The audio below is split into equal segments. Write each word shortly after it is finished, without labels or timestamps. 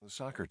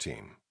soccer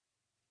team.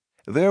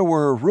 There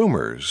were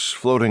rumors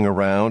floating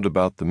around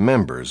about the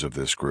members of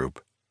this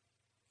group.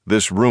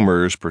 This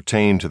rumors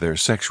pertained to their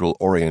sexual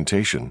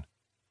orientation.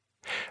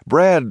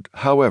 Brad,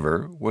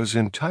 however, was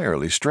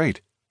entirely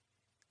straight.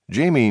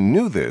 Jamie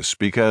knew this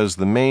because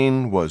the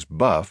Maine was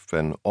buff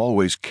and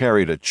always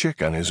carried a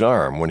chick on his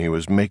arm when he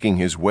was making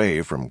his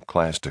way from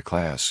class to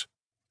class.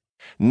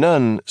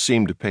 None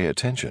seemed to pay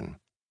attention.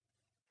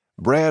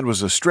 Brad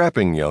was a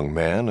strapping young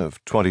man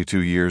of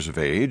 22 years of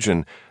age,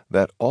 and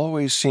that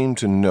always seemed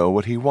to know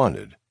what he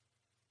wanted.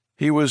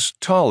 He was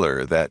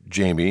taller than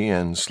Jamie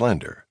and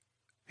slender.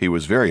 He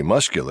was very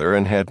muscular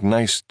and had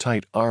nice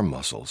tight arm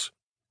muscles.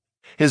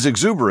 His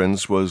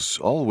exuberance was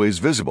always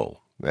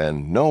visible,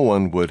 and no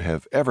one would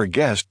have ever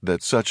guessed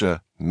that such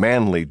a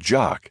manly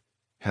jock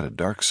had a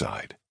dark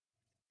side.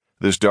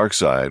 This dark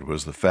side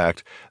was the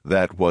fact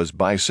that was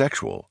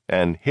bisexual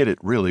and hid it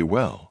really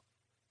well.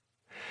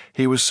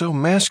 He was so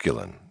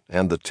masculine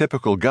and the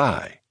typical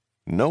guy,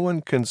 no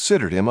one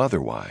considered him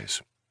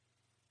otherwise.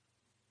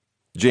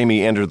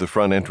 Jamie entered the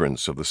front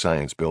entrance of the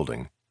science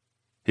building.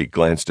 He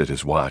glanced at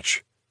his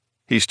watch.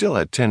 He still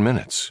had 10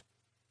 minutes.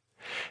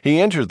 He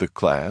entered the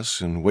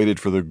class and waited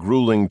for the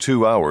grueling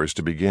 2 hours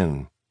to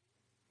begin.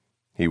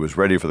 He was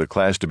ready for the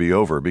class to be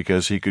over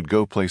because he could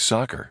go play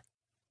soccer.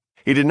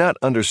 He did not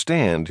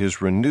understand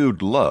his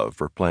renewed love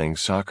for playing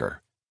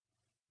soccer.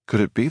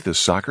 Could it be the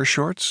soccer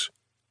shorts?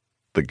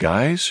 The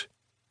guys?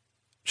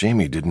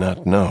 Jamie did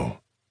not know.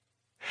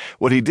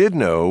 What he did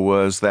know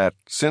was that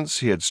since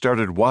he had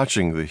started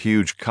watching the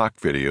huge cock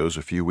videos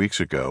a few weeks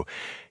ago,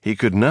 he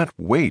could not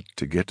wait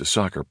to get to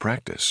soccer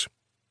practice.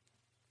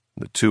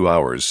 The 2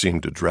 hours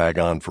seemed to drag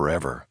on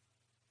forever.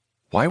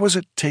 Why was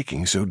it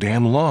taking so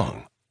damn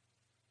long?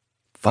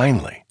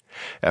 Finally,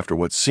 after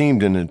what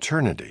seemed an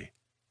eternity,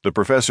 the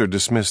professor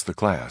dismissed the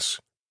class.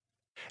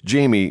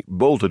 Jamie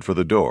bolted for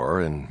the door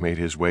and made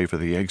his way for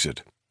the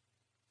exit.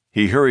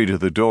 He hurried to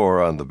the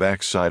door on the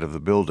back side of the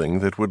building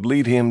that would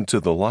lead him to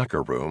the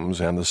locker rooms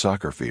and the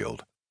soccer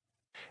field.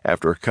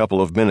 After a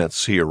couple of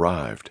minutes, he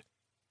arrived.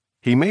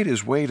 He made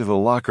his way to the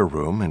locker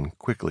room and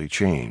quickly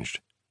changed.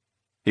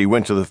 He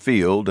went to the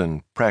field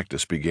and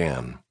practice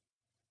began.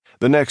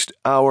 The next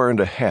hour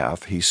and a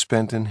half he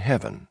spent in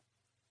heaven.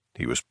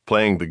 He was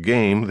playing the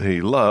game that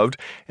he loved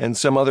and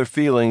some other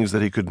feelings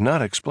that he could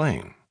not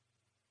explain.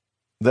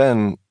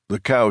 Then the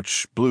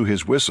coach blew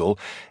his whistle,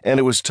 and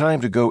it was time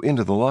to go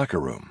into the locker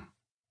room.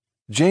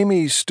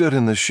 Jamie stood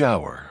in the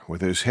shower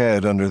with his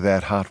head under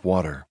that hot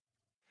water.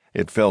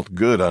 It felt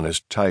good on his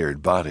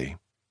tired body.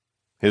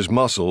 His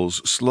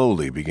muscles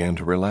slowly began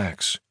to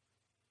relax.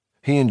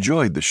 He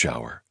enjoyed the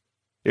shower.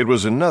 It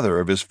was another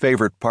of his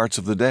favorite parts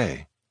of the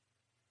day.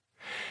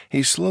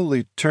 He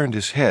slowly turned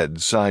his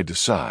head side to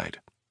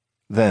side.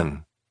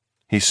 Then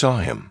he saw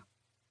him.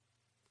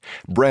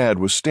 Brad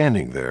was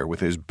standing there with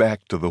his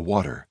back to the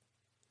water.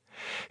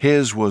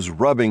 His was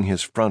rubbing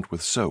his front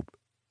with soap.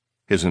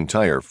 His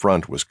entire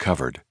front was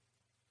covered.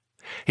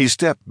 He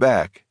stepped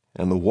back,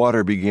 and the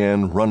water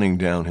began running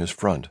down his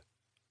front.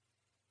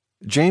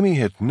 Jamie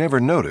had never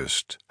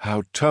noticed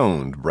how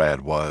toned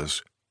Brad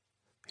was.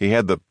 He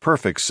had the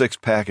perfect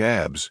six-pack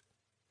abs.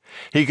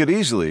 He could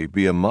easily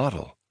be a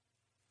model.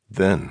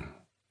 Then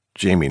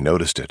Jamie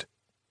noticed it.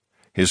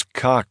 His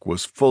cock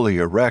was fully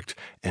erect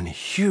and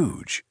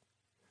huge.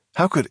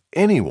 How could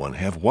anyone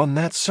have one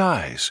that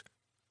size?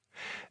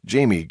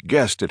 Jamie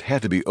guessed it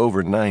had to be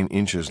over 9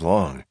 inches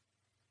long.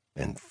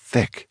 And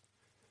thick.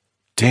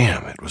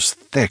 Damn, it was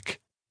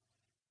thick.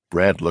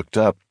 Brad looked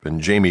up,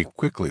 and Jamie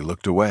quickly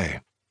looked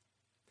away.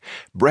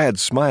 Brad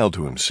smiled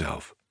to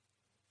himself.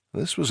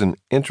 This was an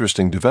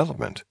interesting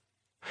development.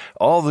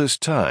 All this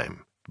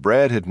time,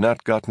 Brad had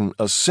not gotten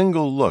a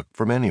single look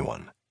from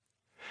anyone.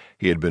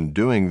 He had been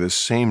doing this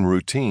same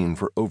routine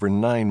for over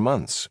 9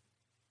 months.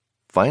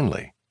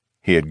 Finally,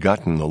 he had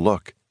gotten the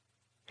look.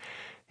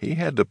 He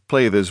had to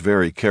play this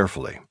very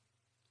carefully.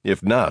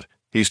 If not,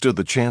 he stood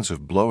the chance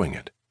of blowing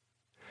it.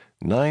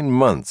 9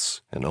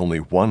 months and only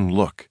 1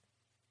 look.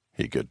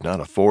 He could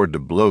not afford to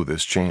blow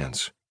this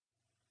chance.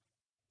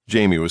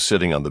 Jamie was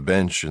sitting on the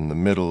bench in the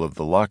middle of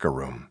the locker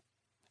room.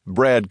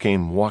 Brad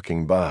came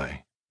walking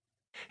by.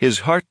 His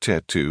heart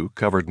tattoo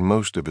covered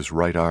most of his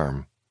right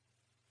arm.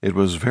 It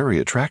was very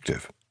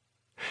attractive.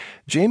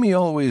 Jamie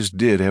always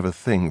did have a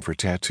thing for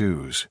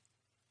tattoos.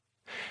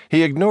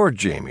 He ignored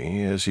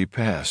Jamie as he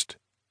passed.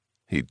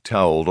 He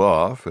toweled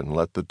off and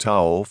let the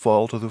towel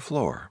fall to the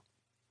floor.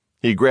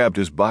 He grabbed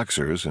his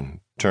boxers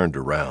and turned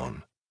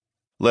around.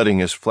 Letting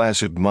his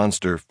flaccid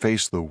monster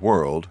face the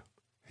world,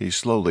 he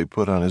slowly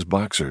put on his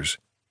boxers.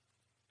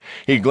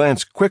 He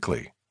glanced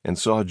quickly and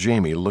saw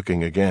Jamie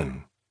looking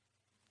again.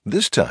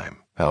 This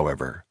time,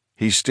 however,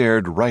 he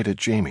stared right at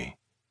Jamie.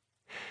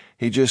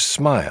 He just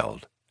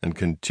smiled and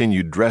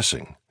continued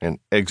dressing and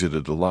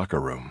exited the locker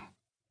room.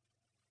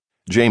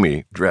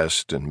 Jamie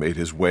dressed and made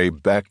his way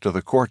back to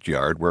the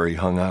courtyard where he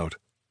hung out.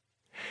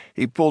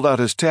 He pulled out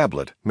his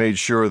tablet, made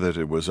sure that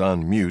it was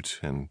on mute,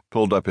 and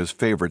pulled up his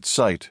favorite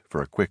site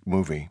for a quick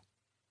movie.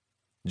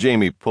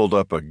 Jamie pulled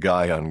up a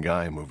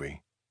guy-on-guy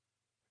movie.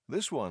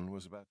 This one was about